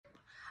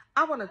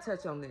I want to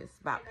touch on this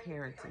about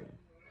parenting.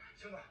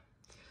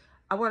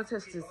 I want to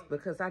touch this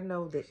because I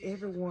know that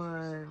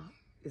everyone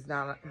is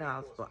not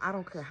knowledgeable. I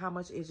don't care how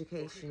much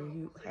education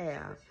you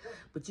have,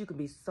 but you can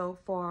be so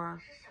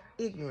far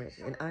ignorant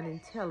and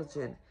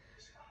unintelligent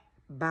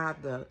by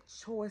the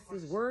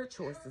choices, word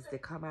choices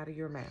that come out of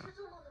your mouth.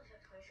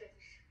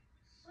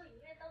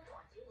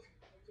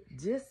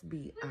 Just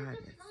be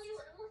honest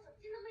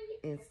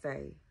and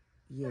say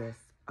yes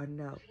or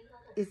no.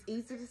 It's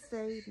easy to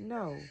say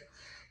no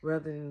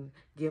rather than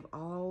give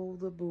all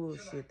the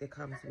bullshit that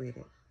comes with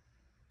it.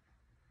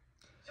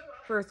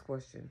 First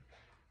question.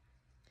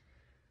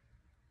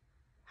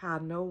 How I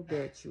know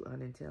that you're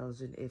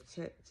unintelligent if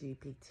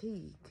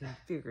ChatGPT can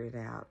figure it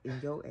out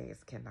and your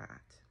ass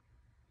cannot?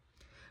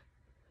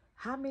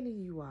 How many of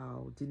you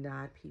all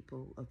denied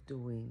people of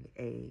doing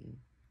a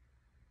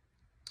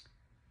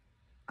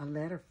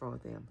letter for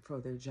them,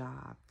 for their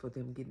job, for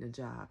them getting a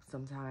job?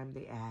 Sometimes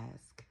they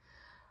ask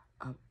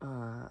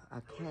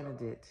a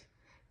candidate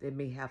that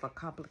may have a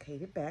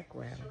complicated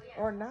background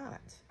or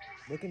not.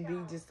 They can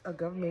be just a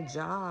government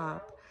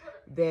job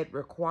that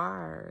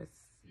requires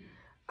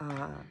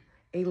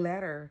a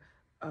letter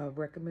of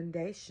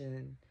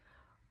recommendation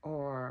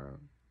or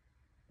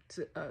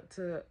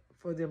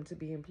for them to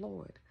be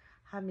employed.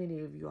 How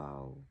many of you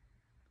all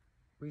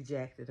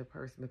rejected a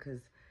person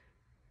because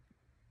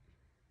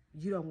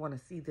you don't want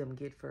to see them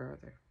get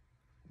further?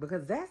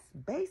 Because that's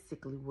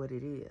basically what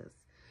it is.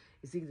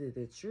 It's either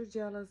that you're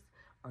jealous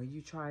or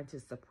you trying to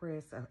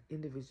suppress an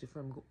individual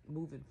from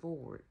moving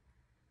forward.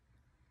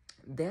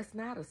 That's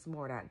not a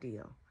smart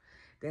idea.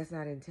 That's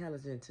not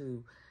intelligent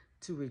to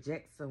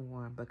reject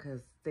someone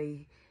because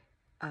they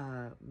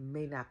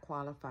may not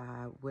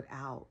qualify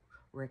without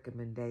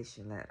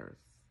recommendation letters.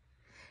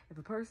 If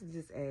a person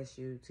just asks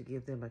you to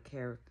give them a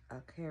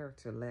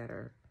character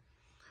letter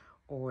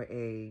or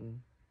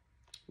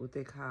what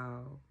they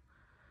call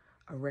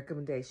a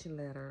recommendation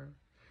letter,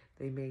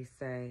 they may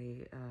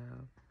say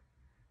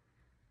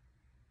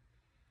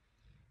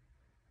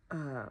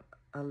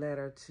a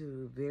letter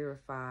to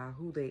verify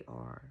who they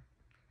are.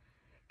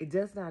 It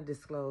does not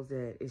disclose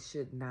that it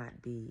should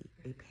not be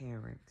a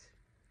parent,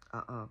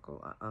 an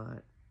uncle, an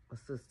aunt, a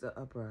sister,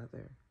 a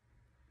brother.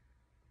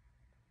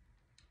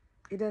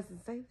 It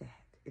doesn't say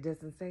that. It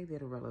doesn't say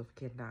that a relative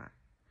cannot.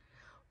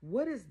 Who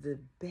is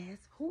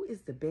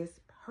the best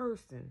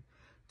person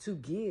to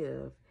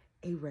give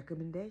a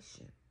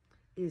recommendation?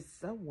 Is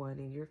someone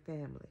in your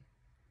family.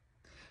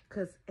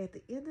 Because at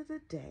the end of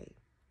the day,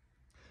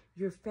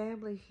 your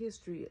family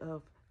history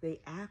of the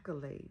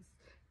accolades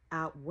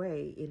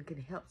outweigh and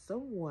can help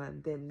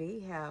someone that may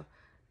have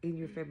in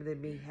your family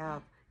that may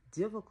have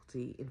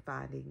difficulty in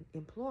finding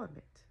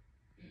employment.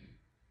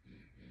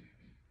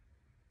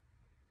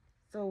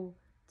 So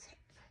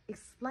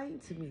explain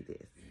to me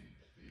this.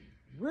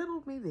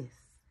 Riddle me this.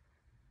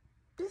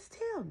 Just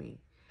tell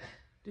me.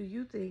 Do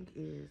you think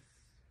is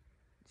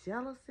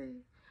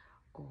jealousy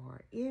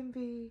or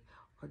envy,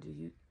 or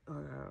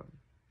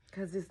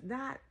because it's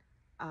not,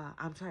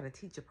 I'm trying to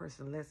teach a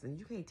person a lesson.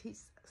 You can't teach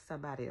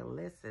somebody a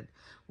lesson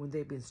when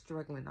they've been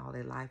struggling all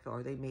their life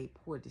or they made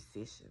poor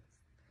decisions.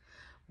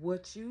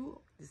 What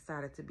you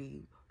decided to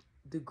be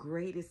the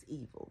greatest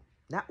evil,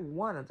 not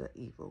one of the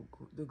evil,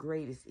 the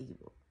greatest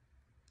evil.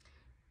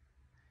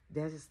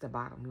 That's just the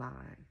bottom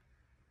line.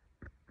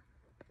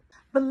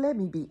 But let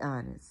me be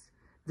honest.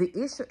 The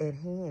issue at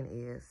hand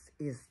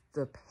is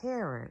the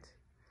parent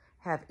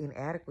have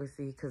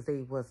inadequacy because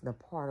they wasn't a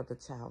part of the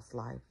child's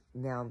life.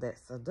 Now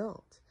that's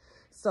adult.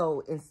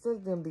 So instead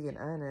of them being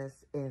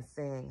honest and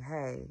saying,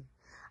 hey,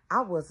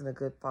 I wasn't a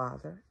good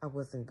father, I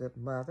wasn't a good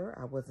mother,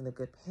 I wasn't a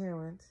good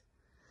parent,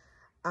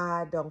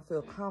 I don't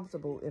feel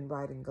comfortable in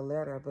writing a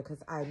letter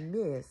because I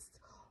missed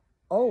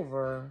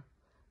over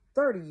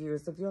 30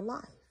 years of your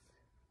life.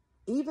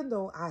 Even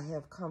though I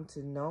have come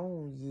to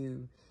know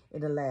you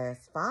in the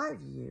last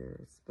 5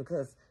 years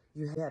because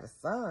you had a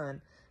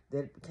son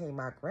that became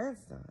my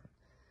grandson,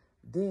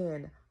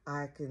 then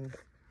I can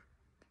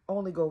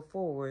only go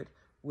forward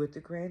with the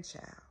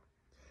grandchild.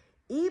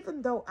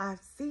 Even though I've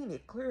seen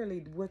it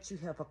clearly what you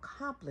have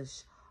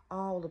accomplished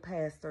all the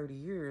past 30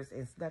 years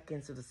and snuck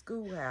into the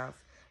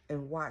schoolhouse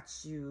and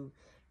watched you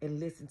and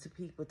listened to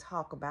people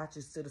talk about you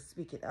instead of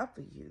speaking up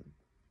for you,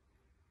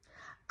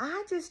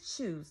 I just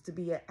choose to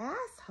be an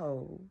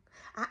asshole,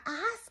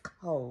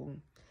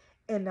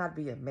 and not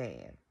be a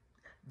man.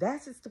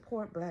 That's just the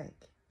point blank.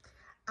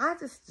 I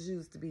just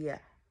choose to be an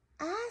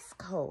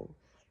asshole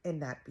and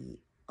not be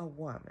a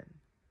woman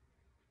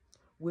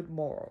with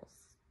morals.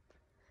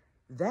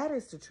 That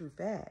is the true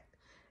fact,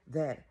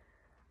 that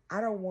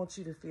I don't want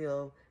you to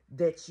feel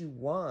that you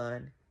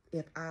won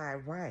if I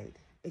write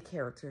a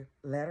character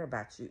letter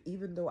about you,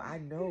 even though I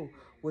know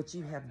what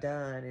you have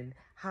done and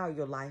how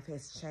your life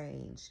has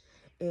changed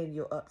and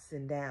your ups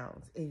and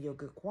downs and your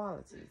good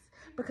qualities.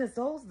 Because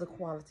those are the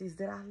qualities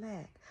that I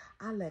lack.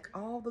 I lack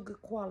all the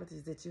good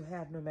qualities that you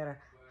have, no matter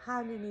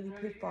how many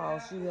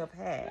pitfalls you have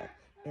had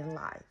in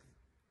life.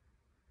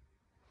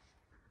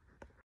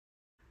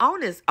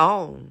 On its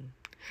own,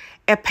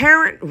 A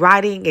parent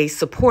writing a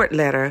support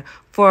letter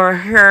for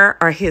her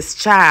or his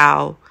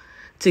child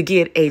to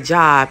get a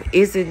job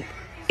isn't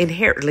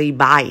inherently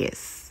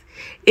biased.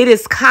 It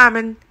is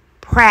common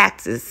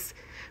practice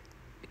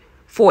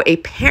for a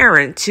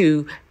parent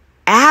to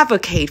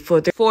advocate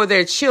for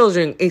their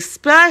children,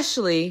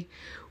 especially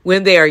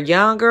when they are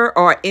younger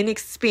or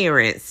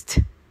inexperienced.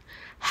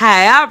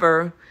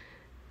 However,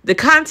 the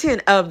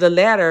content of the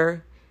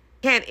letter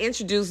can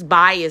introduce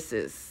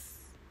biases.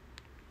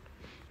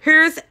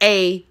 Here's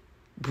a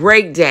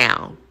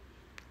breakdown,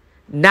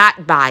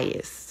 not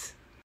biased.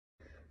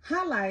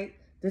 Highlight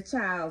the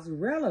child's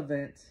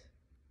relevant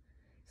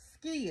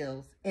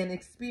skills and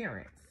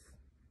experience.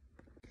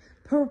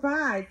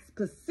 Provide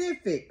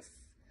specifics,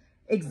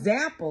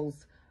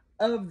 examples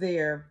of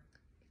their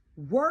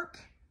work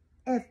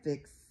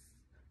ethics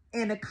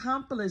and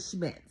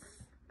accomplishments,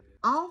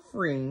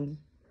 offering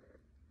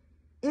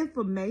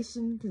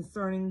information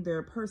concerning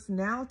their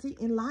personality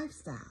and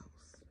lifestyles.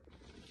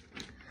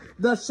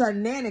 The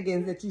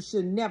shenanigans that you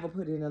should never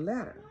put in a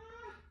letter.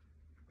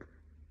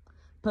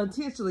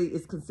 Potentially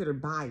is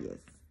considered bias.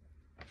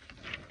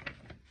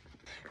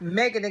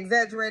 Making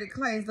exaggerated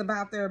claims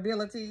about their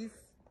abilities.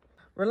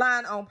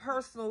 Relying on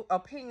personal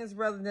opinions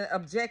rather than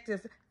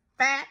objective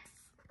facts.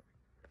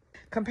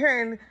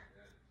 Comparing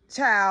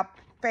child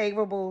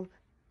favorable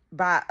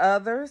by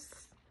others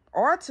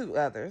or to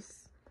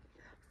others.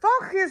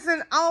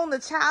 Focusing on the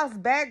child's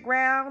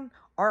background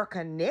or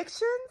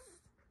connections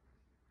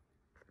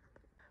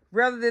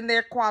rather than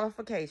their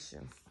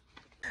qualifications.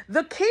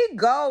 The key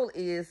goal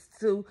is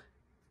to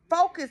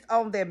focus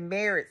on their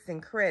merits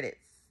and credits,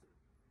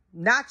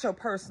 not your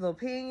personal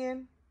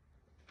opinion,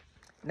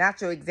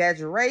 not your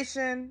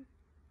exaggeration,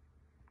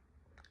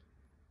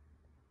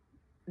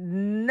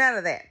 none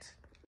of that.